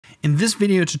In this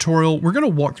video tutorial, we're going to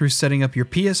walk through setting up your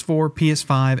PS4,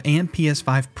 PS5, and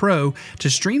PS5 Pro to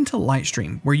stream to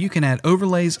Lightstream, where you can add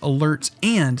overlays, alerts,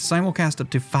 and simulcast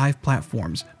up to 5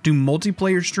 platforms, do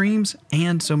multiplayer streams,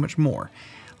 and so much more.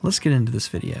 Let's get into this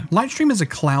video. Lightstream is a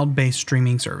cloud-based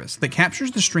streaming service that captures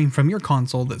the stream from your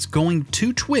console that's going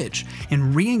to Twitch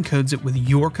and re-encodes it with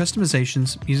your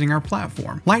customizations using our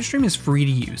platform. Lightstream is free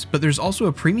to use, but there's also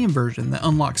a premium version that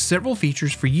unlocks several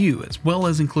features for you, as well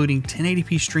as including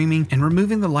 1080p streaming and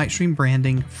removing the Lightstream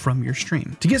branding from your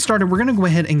stream. To get started, we're going to go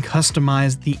ahead and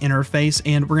customize the interface,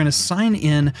 and we're going to sign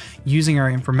in using our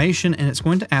information, and it's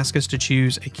going to ask us to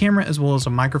choose a camera as well as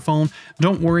a microphone.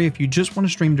 Don't worry, if you just want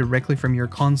to stream directly from your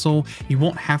console, you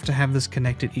won't have to have this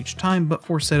connected each time, but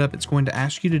for setup, it's going to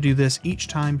ask you to do this each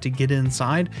time to get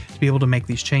inside to be able to make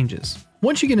these changes.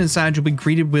 Once you get inside, you'll be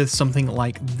greeted with something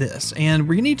like this, and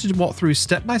we're going to need to walk through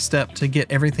step by step to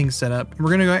get everything set up. We're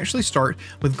going to actually start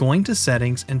with going to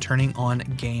settings and turning on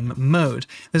game mode.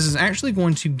 This is actually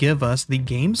going to give us the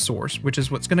game source, which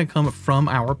is what's going to come from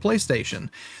our PlayStation.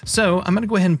 So I'm going to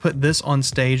go ahead and put this on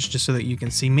stage just so that you can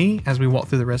see me as we walk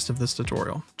through the rest of this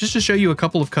tutorial. Just to show you a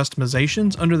couple of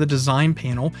customizations, under the design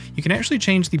panel, you can actually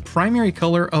change the primary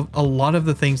color of a lot of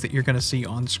the things that you're going to see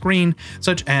on screen,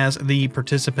 such as the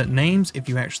participant names. If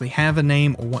you actually have a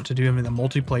name or want to do any of the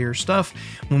multiplayer stuff,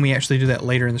 when we actually do that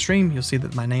later in the stream, you'll see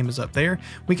that my name is up there.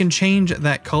 We can change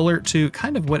that color to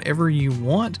kind of whatever you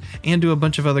want and do a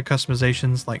bunch of other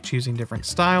customizations like choosing different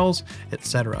styles,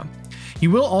 etc.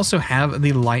 You will also have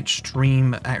the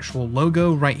Lightstream actual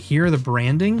logo right here, the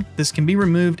branding. This can be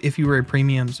removed if you are a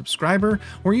premium subscriber,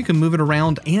 or you can move it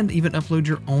around and even upload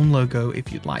your own logo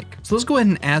if you'd like. So let's go ahead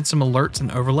and add some alerts and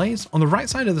overlays. On the right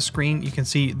side of the screen, you can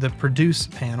see the produce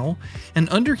panel. And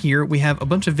under here, we have a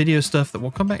bunch of video stuff that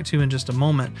we'll come back to in just a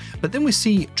moment. But then we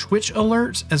see Twitch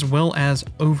alerts as well as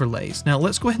overlays. Now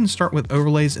let's go ahead and start with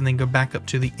overlays and then go back up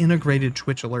to the integrated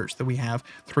Twitch alerts that we have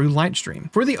through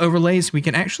Lightstream. For the overlays, we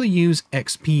can actually use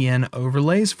XPN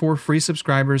overlays for free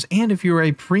subscribers. And if you're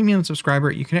a premium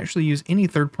subscriber, you can actually use any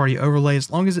third-party overlay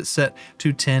as long as it's set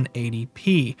to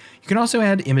 1080p. You can also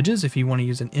add images if you want to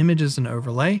use an image as an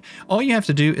overlay. All you have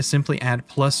to do is simply add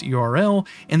plus URL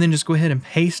and then just go ahead and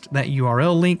paste that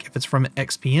URL link. If it's from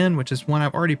XPN, which is one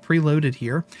I've already preloaded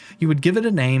here, you would give it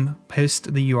a name,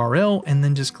 paste the URL, and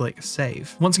then just click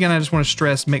save. Once again, I just want to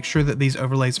stress, make sure that these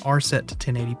overlays are set to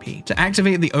 1080p. To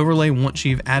activate the overlay once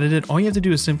you've added it, all you have to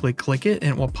do is simply click it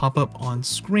and it will pop up on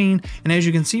screen. And as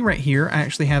you can see right here, I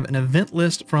actually have an event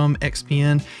list from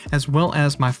XPN as well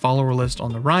as my follower list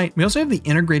on the right. We also have the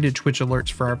integrated Twitch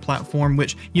alerts for our platform,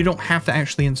 which you don't have to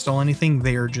actually install anything.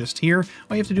 They are just here.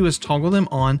 All you have to do is toggle them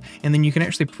on, and then you can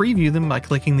actually preview them by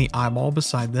clicking the eyeball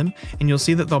beside them, and you'll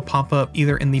see that they'll pop up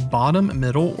either in the bottom,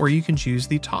 middle, or you can choose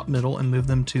the top middle and move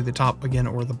them to the top again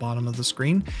or the bottom of the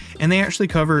screen. And they actually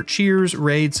cover cheers,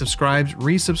 raids, subscribes,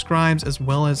 resubscribes, as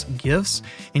well as gifts,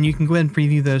 and you can go ahead and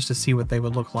preview those to see what they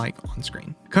would look like on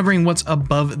screen. Covering what's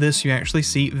above this, you actually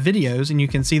see videos, and you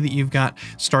can see that you've got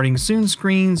starting soon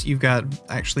screens, you've got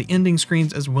actually ending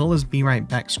screens, as well as be right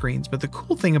back screens. But the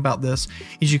cool thing about this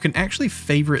is you can actually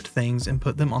favorite things and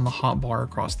put them on the hotbar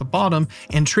across the bottom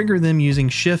and trigger them using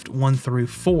Shift 1 through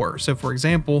 4. So for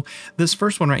example, this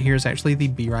first one right here is actually the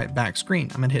be right back screen.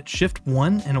 I'm gonna hit Shift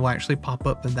 1 and it will actually pop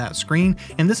up in that screen.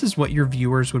 And this is what your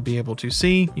viewers would be able to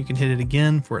see. You can hit it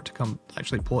again for it to come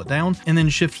actually pull it down. And then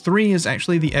Shift 3 is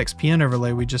actually the XPN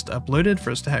overlay we just uploaded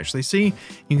for us to actually see.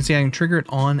 You can see I can trigger it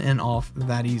on and off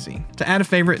that easy. To add a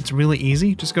favorite, it's really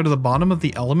easy. Just go to the bottom of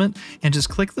the element and just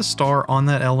click the star on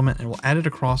that element and we'll add it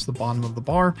across the bottom of the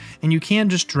bar. And you can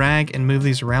just drag and move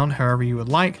these around however you would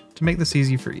like to make this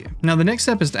easy for you. Now the next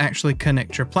step is to actually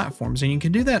connect your platforms, and you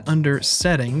can do that under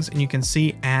settings and you can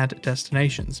see add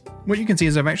destinations. What you can see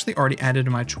is I've actually already added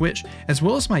my Twitch as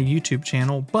well as my YouTube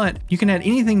channel, but you can add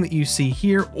anything that you see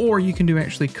here, or you can do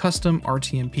actually custom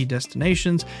RTMP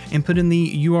destinations and put in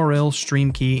the URL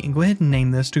stream key and go ahead and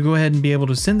name this to go ahead and be able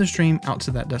to send the stream out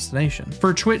to that destination.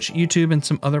 For Twitch, YouTube, and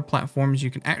some other platforms,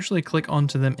 you can actually click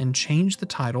onto them and change the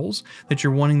titles that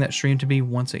you're wanting that stream to be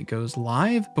once it goes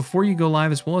live, before you go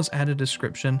live, as well as add a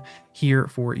description here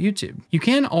for YouTube. You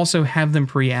can also have them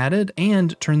pre-added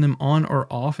and turn them on or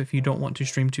off if you don't want to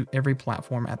stream to every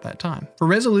platform at that time. For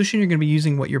resolution, you're going to be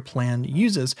using what your plan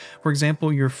uses. For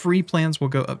example, your free plans will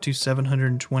go up to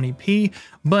 720p,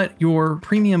 but your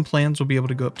premium plans will be able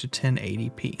to go up to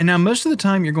 1080p. And now most of the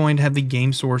time you're going to have the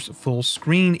game source full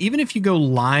screen. Even if you go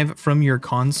live from your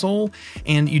console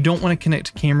and you don't want to connect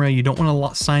to camera, you don't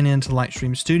want to sign in to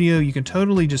Lightstream Studio, you can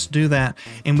totally just do that,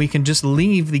 and we can just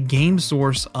leave the game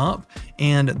source up,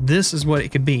 and this is what it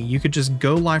could be. You could just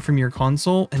go live from your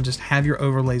console and just have your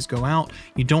overlays go out.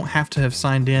 You don't have to have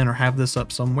signed in or have this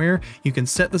up somewhere. You can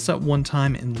set this up one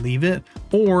time and leave it,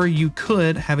 or you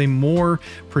could have a more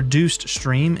produced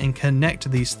stream and connect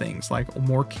these things like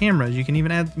more cameras. You can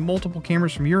even add multiple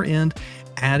cameras from your end,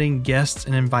 adding guests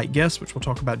and invite guests, which we'll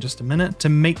talk about in just a minute, to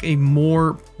make a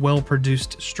more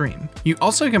well-produced stream. You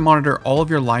also can monitor all of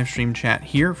your live stream chat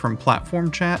here from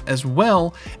platform chat, as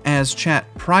well as chat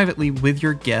privately with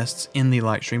your guests in the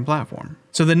Lightstream platform.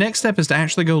 So the next step is to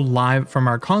actually go live from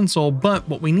our console, but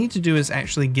what we need to do is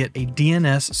actually get a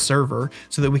DNS server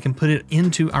so that we can put it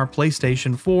into our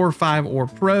PlayStation 4, 5, or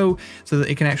Pro so that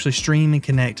it can actually stream and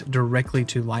connect directly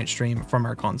to Lightstream from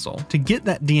our console. To get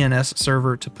that DNS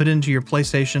server to put into your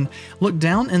PlayStation, look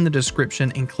down in the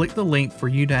description and click the link for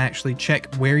you to actually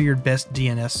check where your best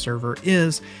DNS server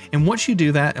is. And once you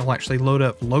do that, it will actually load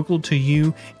up local to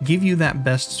you, give you that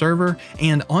best server.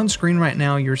 And on screen right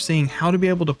now, you're seeing how to be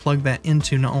able to plug that into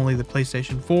not only the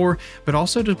PlayStation 4, but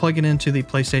also to plug it into the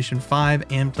PlayStation 5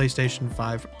 and PlayStation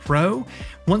 5 Pro.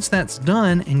 Once that's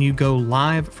done and you go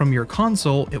live from your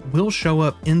console, it will show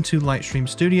up into Lightstream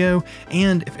Studio,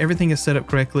 and if everything is set up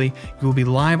correctly, you will be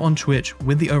live on Twitch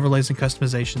with the overlays and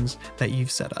customizations that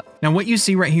you've set up. Now what you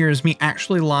see right here is me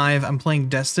actually live. I'm playing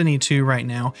Destiny 2 right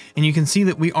now, and you can see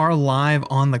that we are live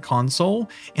on the console,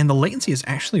 and the latency is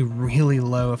actually really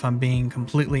low if I'm being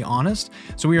completely honest.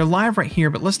 So we are live right here,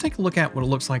 but let's take a look at what it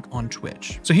looks like on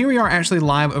Twitch. So here we are actually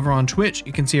live over on Twitch.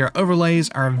 You can see our overlays,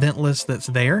 our event list that's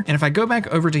there. And if I go back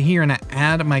over to here and I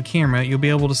add my camera, you'll be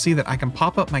able to see that I can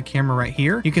pop up my camera right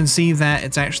here. You can see that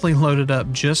it's actually loaded up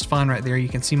just fine right there. You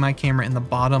can see my camera in the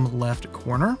bottom left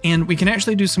corner, and we can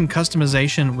actually do some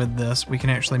customization with this. We can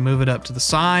actually move it up to the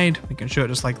side. We can show it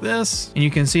just like this, and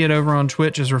you can see it over on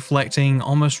Twitch is reflecting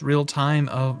almost real time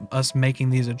of us making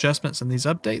these adjustments and these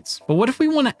updates. But what if we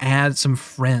want to add some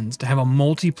friends to have a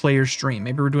multiplayer stream?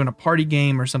 Maybe we're doing a party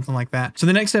game or something like that. So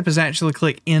the next step is actually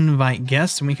click invite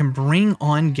guests, and we can bring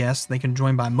on guests. They can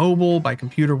join by mobile, by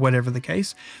computer, whatever the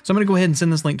case. So I'm going to go ahead and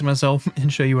send this link to myself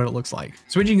and show you what it looks like.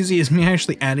 So what you can see is me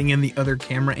actually adding in the other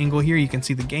camera angle here. You can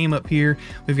see the game up here.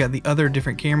 We've got the other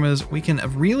different cameras. We can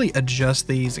really adjust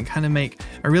these and kind of make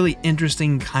a really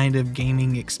interesting kind of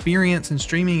gaming experience and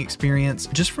streaming experience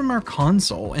just from our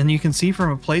console. And you can see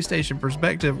from a PlayStation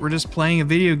perspective, we're just playing a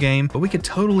video game, but we could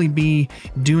totally be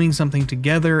doing something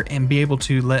together and be able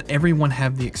to let everyone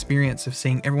have the experience of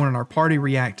seeing everyone in our party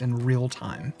react in real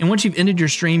time. And once you've ended your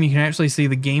stream, you can actually see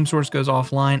the game source goes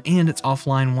offline, and it's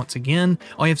offline once again.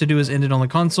 All you have to do is end it on the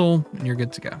console and you're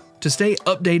good to go. To stay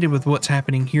updated with what's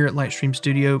happening here at Lightstream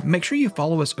Studio, make sure you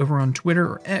follow us over on Twitter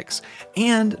or X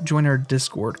and join our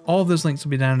Discord. All of those links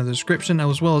will be down in the description,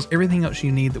 as well as everything else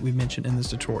you need that we've mentioned in this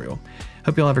tutorial.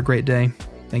 Hope you all have a great day.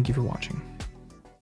 Thank you for watching.